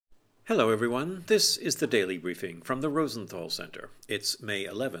Hello, everyone. This is the Daily Briefing from the Rosenthal Center. It's May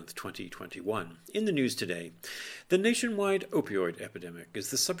 11th, 2021. In the news today, the nationwide opioid epidemic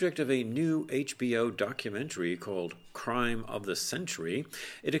is the subject of a new HBO documentary called Crime of the Century.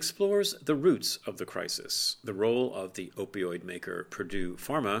 It explores the roots of the crisis, the role of the opioid maker Purdue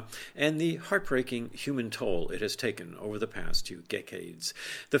Pharma, and the heartbreaking human toll it has taken over the past 2 decades.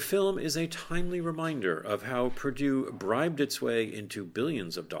 The film is a timely reminder of how Purdue bribed its way into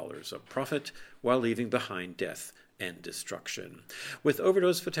billions of dollars of profit while leaving behind death and destruction. With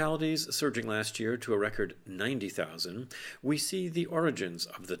overdose fatalities surging last year to a record 90,000, we see the origins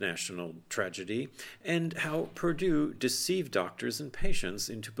of the national tragedy and how Purdue deceived doctors and patients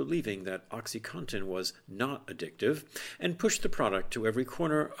into believing that OxyContin was not addictive and pushed the product to every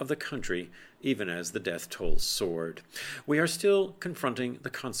corner of the country, even as the death toll soared. We are still confronting the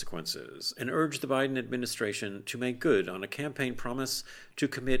consequences and urge the Biden administration to make good on a campaign promise to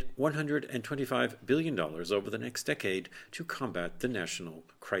commit $125 billion over the next decade to combat the national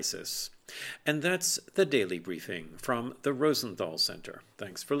crisis. And that's the Daily Briefing from the Rosenthal Center.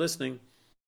 Thanks for listening.